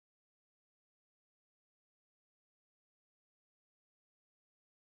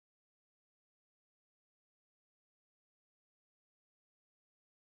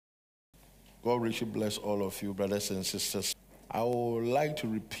God richly bless all of you, brothers and sisters. I would like to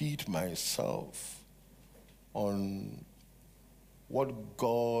repeat myself on what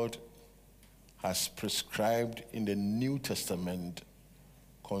God has prescribed in the New Testament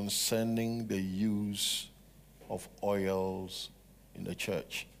concerning the use of oils in the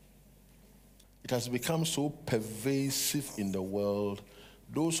church. It has become so pervasive in the world.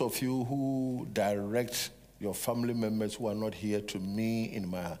 Those of you who direct your family members who are not here to me in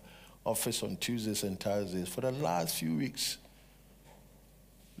my office on Tuesdays and Thursdays, for the last few weeks,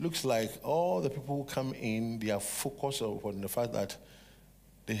 looks like all the people who come in, they are focused on the fact that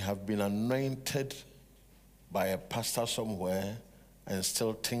they have been anointed by a pastor somewhere and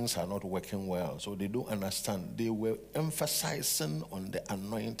still things are not working well. So they don't understand. They were emphasizing on the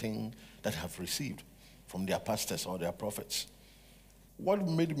anointing that have received from their pastors or their prophets. What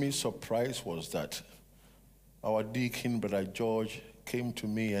made me surprised was that our deacon, Brother George, came to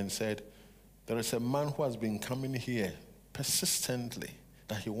me and said, there is a man who has been coming here persistently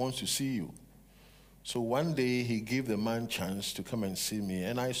that he wants to see you. So one day he gave the man chance to come and see me,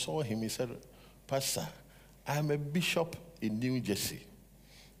 and I saw him. He said, Pastor, I am a bishop in New Jersey.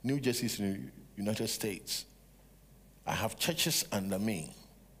 New Jersey is in the United States. I have churches under me,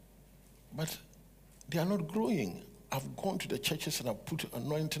 but they are not growing. I've gone to the churches and I've put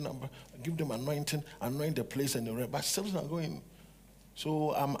anointing, give them anointing, anoint the place and the rest, but still not going.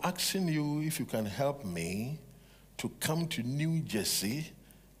 So I'm asking you if you can help me to come to New Jersey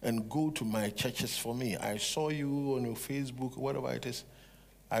and go to my churches for me. I saw you on your Facebook, whatever it is.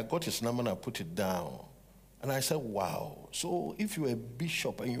 I got his number and I put it down. And I said, wow. So if you're a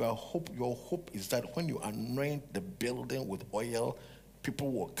bishop and your hope is that when you anoint the building with oil,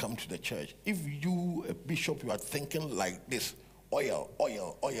 people will come to the church. If you, a bishop, you are thinking like this, oil,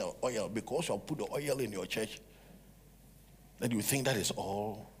 oil, oil, oil, because you have put the oil in your church, that you think that is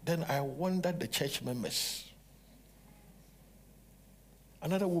all, then I wonder the church members.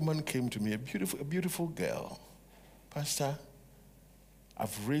 Another woman came to me, a beautiful girl. Pastor,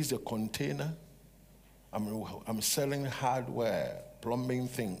 I've raised a container. I'm selling hardware, plumbing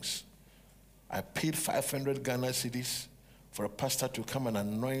things. I paid 500 Ghana cedis for a pastor to come and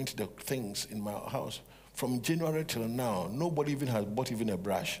anoint the things in my house. From January till now, nobody even has bought even a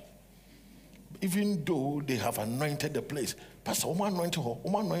brush. Even though they have anointed the place. Pastor, anoint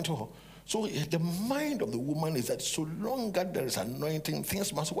her. So the mind of the woman is that so long as there is anointing,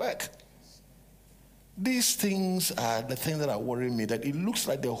 things must work. These things are the things that are worrying me, that it looks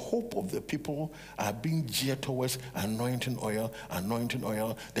like the hope of the people are being geared towards anointing oil, anointing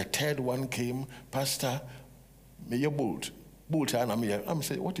oil. The third one came, Pastor, may you bold. Bolt, and I'm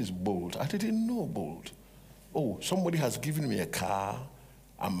saying, what is bolt? I didn't know bolt. Oh, somebody has given me a car.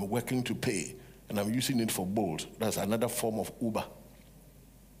 I'm working to pay, and I'm using it for bolt. That's another form of Uber.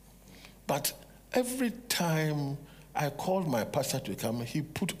 But every time I called my pastor to come, he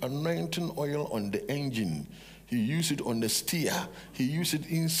put anointing oil on the engine. He used it on the steer. He used it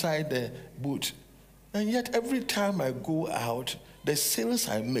inside the boot. And yet every time I go out, the sales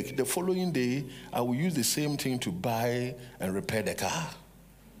I make, the following day, I will use the same thing to buy and repair the car.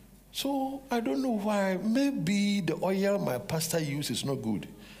 So I don't know why. Maybe the oil my pastor uses is not good.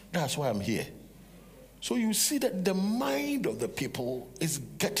 That's why I'm here. So you see that the mind of the people is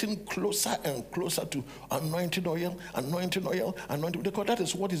getting closer and closer to anointing oil, because that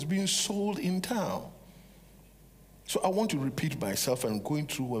is what is being sold in town. So I want to repeat myself and going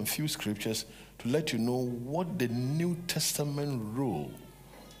through a few scriptures to let you know what the New Testament rule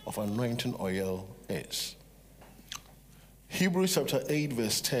of anointing oil is. Hebrews chapter 8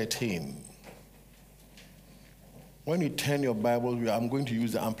 verse 13. When you turn your Bible, I'm going to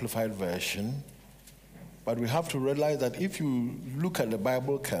use the Amplified Version. But we have to realize that if you look at the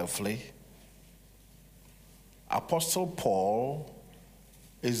Bible carefully, Apostle Paul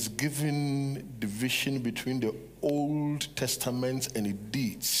is giving division between the Old Testament and its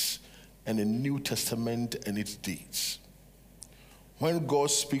deeds and the New Testament and its deeds. When God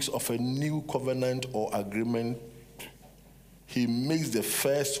speaks of a new covenant or agreement, he makes the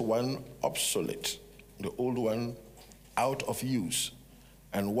first one obsolete, the old one out of use.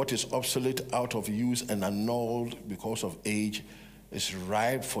 And what is obsolete, out of use, and annulled because of age is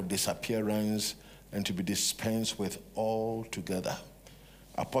ripe for disappearance and to be dispensed with altogether.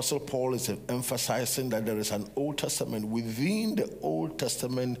 Apostle Paul is emphasizing that there is an Old Testament. Within the Old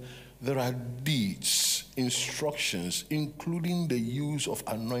Testament, there are deeds, instructions, including the use of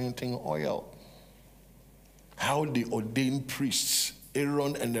anointing oil. How they ordained priests,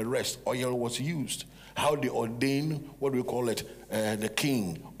 Aaron and the rest, oil was used. How they ordained, what we call it, the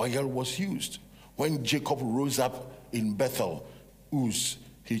king, oil was used. When Jacob rose up in Bethel, Uz,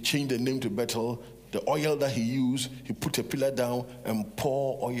 he changed the name to Bethel. The oil that he used, he put a pillar down and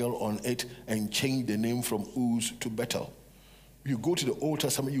pour oil on it and changed the name from Uz to Bethel. You go to the Old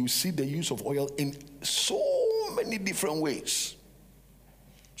Testament, you see the use of oil in so many different ways.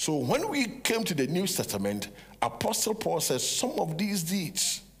 So when we came to the New Testament, Apostle Paul says some of these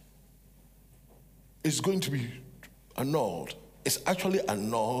deeds is going to be annulled. It's actually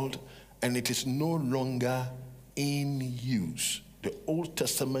annulled, and it is no longer in use. The Old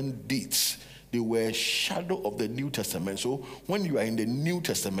Testament deeds, they were a shadow of the New Testament. So when you are in the New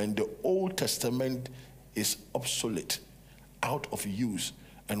Testament, the Old Testament is obsolete, out of use.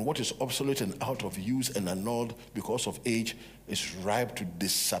 And what is obsolete and out of use and annulled because of age is ripe to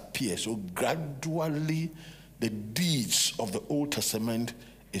disappear. So gradually, the deeds of the Old Testament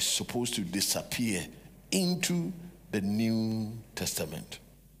is supposed to disappear into the New Testament.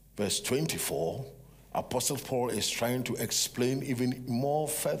 Verse 24, Apostle Paul is trying to explain even more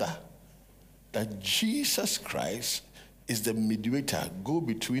further that Jesus Christ is the mediator,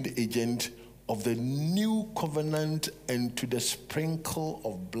 go-between agent of the new covenant and to the sprinkle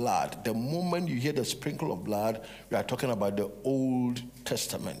of blood. The moment you hear the sprinkle of blood, we are talking about the Old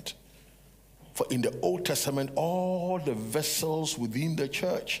Testament. For in the Old Testament, all the vessels within the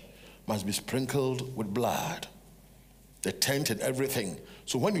church must be sprinkled with blood. The tent and everything.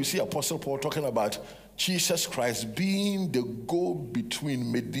 So when you see Apostle Paul talking about Jesus Christ being the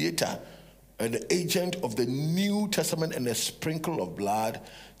go-between mediator and the agent of the New Testament and the sprinkle of blood,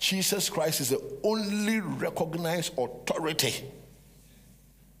 Jesus Christ is the only recognized authority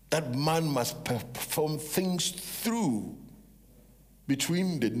that man must perform things through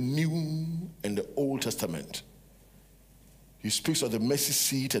between the New and the Old Testament. He speaks of the mercy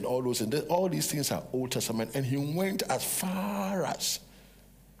seat and all those, and all these things are Old Testament. And he went as far as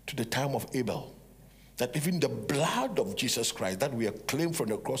to the time of Abel, that even the blood of Jesus Christ that we have claimed from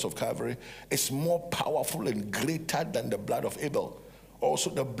the cross of Calvary is more powerful and greater than the blood of Abel. Also,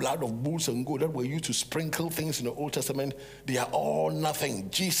 the blood of bulls and goats that were used to sprinkle things in the Old Testament, they are all nothing.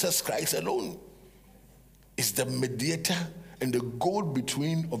 Jesus Christ alone is the mediator and the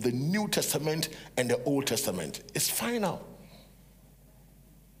go-between of the New Testament and the Old Testament. It's final.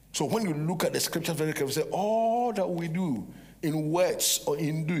 So when you look at the scriptures very carefully, say all that we do in words or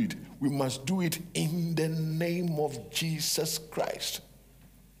in deed, we must do it in the name of Jesus Christ.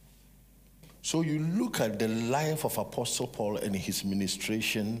 So you look at the life of Apostle Paul and his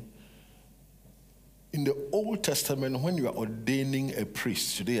ministration. In the Old Testament, when you are ordaining a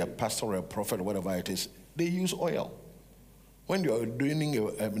priest, today a pastor or a prophet, whatever it is, they use oil. When you are ordaining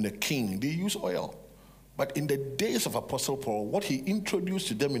a king, they use oil. But in the days of Apostle Paul, what he introduced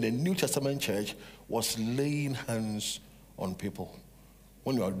to them in the New Testament church was laying hands on people.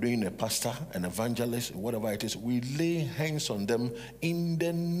 When you are doing a pastor, an evangelist, whatever it is, we lay hands on them in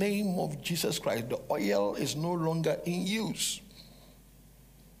the name of Jesus Christ. The oil is no longer in use.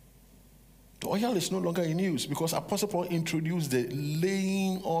 The oil is no longer in use because Apostle Paul introduced the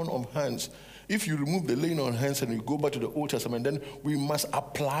laying on of hands. If you remove the laying on hands and you go back to the Old Testament, then we must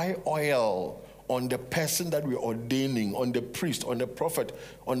apply oil on the person that we're ordaining, on the priest, on the prophet,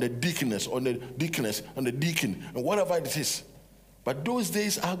 on the deaconess, on the deacon, and whatever it is. But those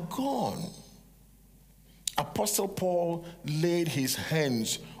days are gone. Apostle Paul laid his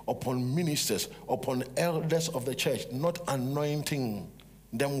hands upon ministers, upon elders of the church, not anointing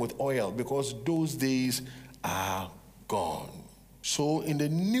them with oil, because those days are gone. So in the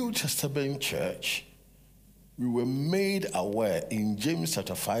New Testament church, we were made aware in James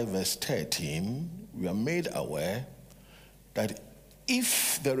chapter 5 verse 13, we are made aware that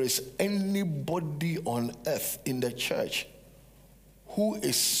if there is anybody on earth in the church who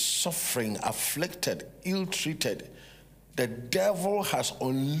is suffering, afflicted, ill-treated, the devil has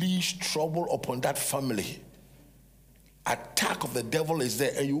unleashed trouble upon that family. Attack of the devil is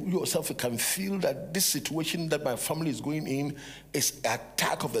there, and you yourself can feel that this situation that my family is going in is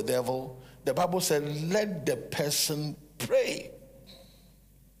attack of the devil. The Bible said, let the person pray.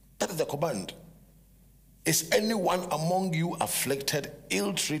 That is the command. Is anyone among you afflicted,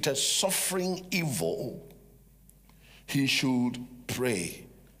 ill-treated, suffering evil? He should pray.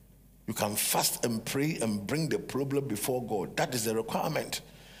 You can fast and pray and bring the problem before God. That is the requirement.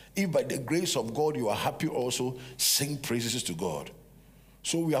 If by the grace of God you are happy, also sing praises to God.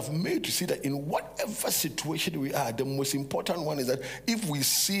 So we have made to see that in whatever situation we are, the most important one is that if we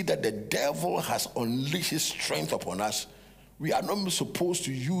see that the devil has unleashed his strength upon us, we are not supposed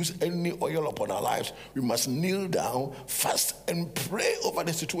to use any oil upon our lives. We must kneel down, fast, and pray over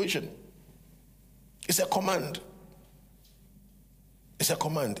the situation. It's a command. It's a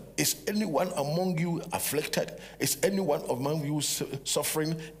command. Is anyone among you afflicted? Is anyone among you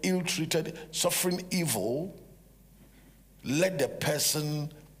suffering, ill-treated, suffering evil? Let the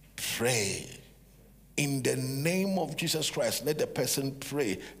person pray. In the name of Jesus Christ, let the person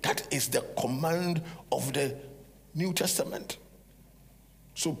pray. That is the command of the New Testament.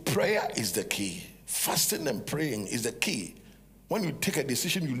 So prayer is the key. Fasting and praying is the key. When you take a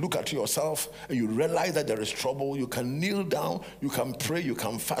decision, you look at yourself and you realize that there is trouble, you can kneel down, you can pray, you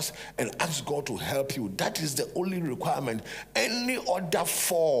can fast and ask God to help you. That is the only requirement. Any other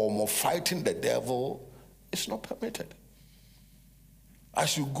form of fighting the devil is not permitted.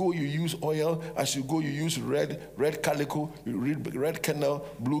 As you go, you use oil. As you go, you use red calico, you read red candle,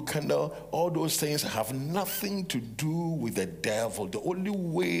 blue candle. All those things have nothing to do with the devil. The only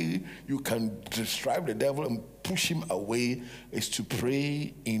way you can describe the devil and push him away is to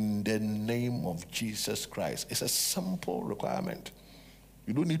pray in the name of Jesus Christ. It's a simple requirement.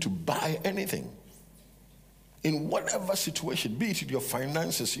 You don't need to buy anything. In whatever situation, be it your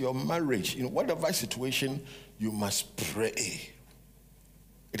finances, your marriage, in whatever situation, you must pray.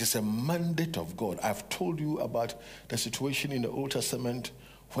 It is a mandate of God. I've told you about the situation in the Old Testament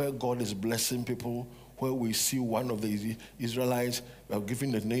where God is blessing people, where we see one of the Israelites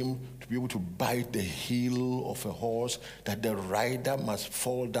given the name to be able to bite the heel of a horse, that the rider must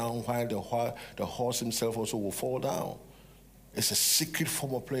fall down while the horse himself also will fall down. It's a secret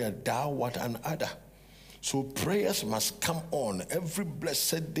form of prayer, thou art an adder. So prayers must come on. Every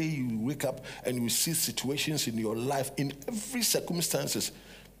blessed day you wake up and you see situations in your life, in every circumstances,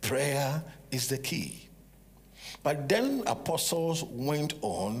 prayer is the key. But then apostles went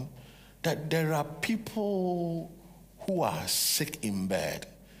on that there are people who are sick in bed.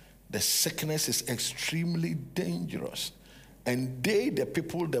 The sickness is extremely dangerous. And the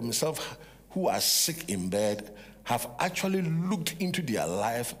people themselves who are sick in bed, have actually looked into their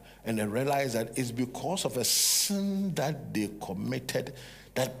life and they realized that it's because of a sin that they committed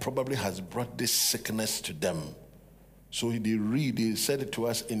that probably has brought this sickness to them. So they said it to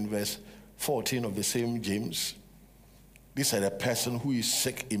us in verse 14 of the same James. This is a person who is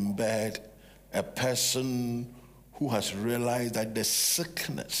sick in bed, a person who has realized that the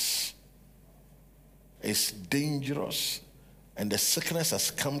sickness is dangerous and the sickness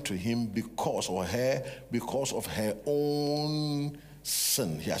has come to him because of her own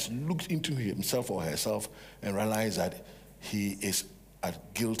sin. He has looked into himself or herself and realized that he is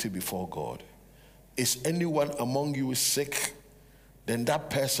guilty before God. Is anyone among you sick? Then that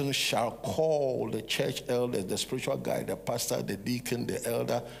person shall call the church elder, the spiritual guide, the pastor, the deacon, the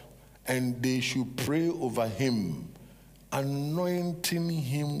elder, and they should pray over him, anointing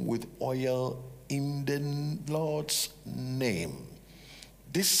him with oil in the Lord's name.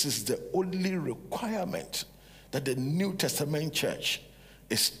 This is the only requirement that the New Testament church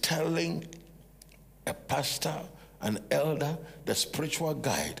is telling a pastor, an elder, the spiritual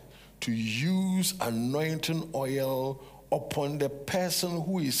guide, to use anointing oil upon the person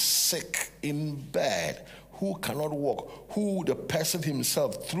who is sick in bed, who cannot walk, who the person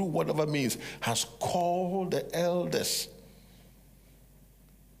himself, through whatever means, has called the elders.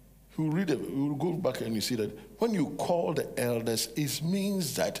 We'll go back and you see that when you call the elders, it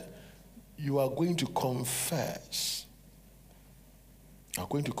means that you are going to confess. You are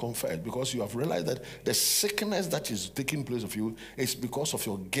going to confess because you have realized that the sickness that is taking place of you is because of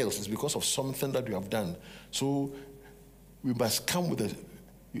your guilt. It's because of something that you have done. So we must come with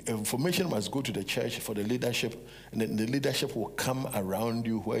the information must go to the church for the leadership, and then the leadership will come around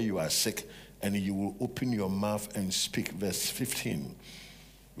you where you are sick, and you will open your mouth and speak. Verse 15.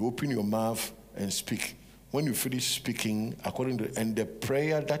 You open your mouth and speak. When you finish speaking, and the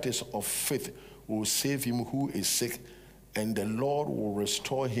prayer that is of faith will save him who is sick, and the Lord will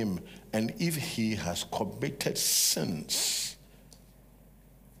restore him. And if he has committed sins,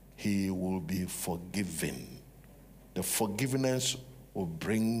 he will be forgiven. The forgiveness will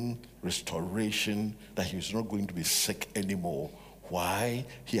bring restoration, that he is not going to be sick anymore. Why?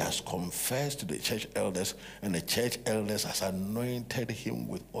 He has confessed to the church elders, and the church elders has anointed him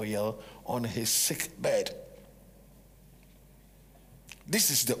with oil on his sick bed. This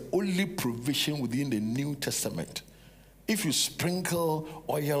is the only provision within the New Testament. If you sprinkle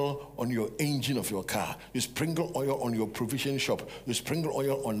oil on your engine of your car, you sprinkle oil on your provision shop, you sprinkle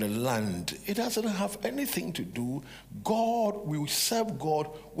oil on the land, it doesn't have anything to do. God will serve God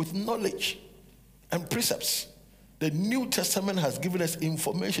with knowledge and precepts. The New Testament has given us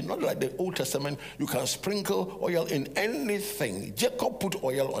information, not like the Old Testament. You can sprinkle oil in anything. Jacob put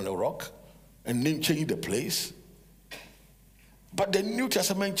oil on a rock and then changed the place. But the New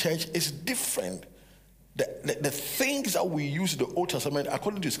Testament church is different. The things that we use in the Old Testament,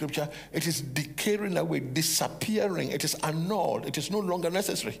 according to Scripture, it is decaying away, disappearing. It is annulled. It is no longer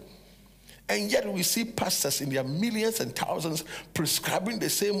necessary. And yet we see pastors in their millions and thousands prescribing the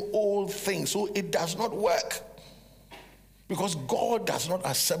same old thing. So it does not work. Because God does not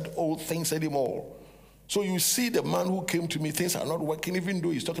accept old things anymore. So you see the man who came to me, things are not working, even though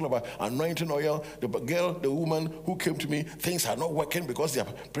he's talking about anointing oil. The girl, the woman who came to me, things are not working because they are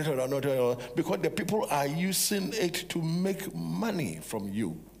printed anointing oil. Because the people are using it to make money from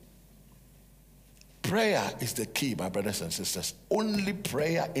you. Prayer is the key, my brothers and sisters. Only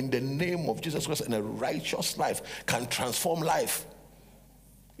prayer in the name of Jesus Christ and a righteous life can transform life.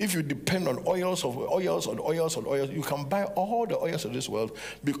 If you depend on oils, you can buy all the oils of this world.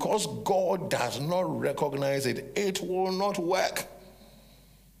 Because God does not recognize it, it will not work.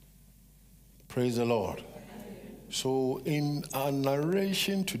 Praise the Lord. So in our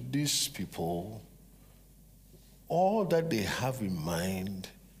narration to these people, all that they have in mind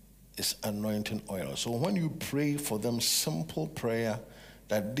is anointing oil. So when you pray for them, simple prayer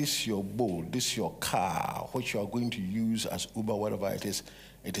that this your boat, this your car, which you are going to use as Uber, whatever it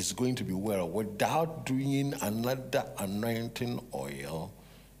is going to be well. Without doing another anointing oil,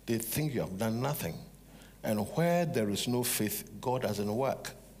 they think you have done nothing. And where there is no faith, God doesn't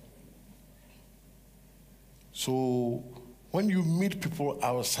work. So when you meet people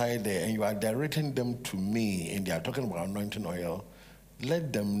outside there and you are directing them to me and they are talking about anointing oil,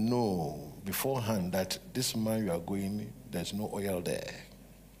 let them know beforehand that this man you are going, there's no oil there.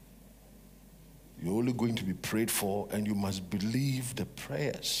 You're only going to be prayed for, and you must believe the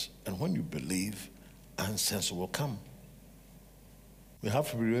prayers. And when you believe, answers will come. We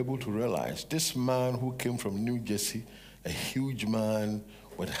have to be able to realize this man who came from New Jersey, a huge man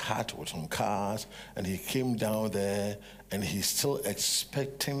with hat, with some cars, and he came down there, and he's still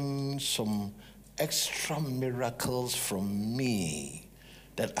expecting some extra miracles from me,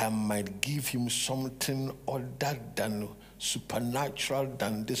 that I might give him something other than supernatural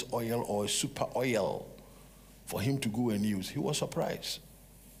than this oil or super oil for him to go and use. He was surprised.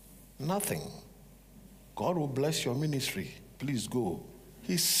 Nothing. God will bless your ministry. Please go.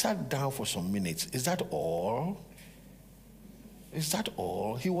 He sat down for some minutes. Is that all? Is that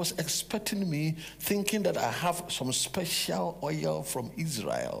all? He was expecting me, thinking that I have some special oil from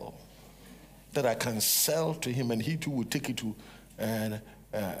Israel that I can sell to him, and he too will take it to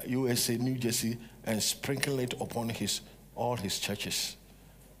USA, New Jersey, and sprinkle it upon all his churches.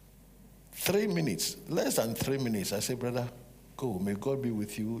 3 minutes, less than 3 minutes, I say, brother, go. May God be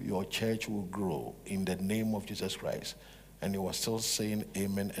with you. Your church will grow in the name of Jesus Christ. And he was still saying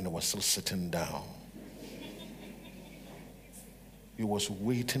amen, and he was still sitting down. He was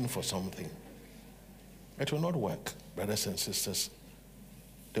waiting for something. It will not work, brothers and sisters.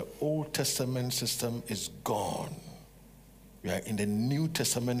 The Old Testament system is gone. We are in the New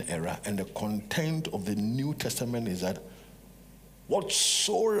Testament era, and the content of the New Testament is that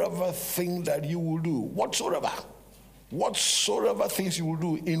whatsoever thing that you will do, whatsoever things you will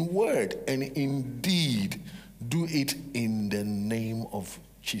do in word and in deed, do it in the name of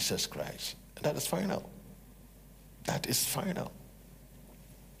Jesus Christ. That is final. That is final.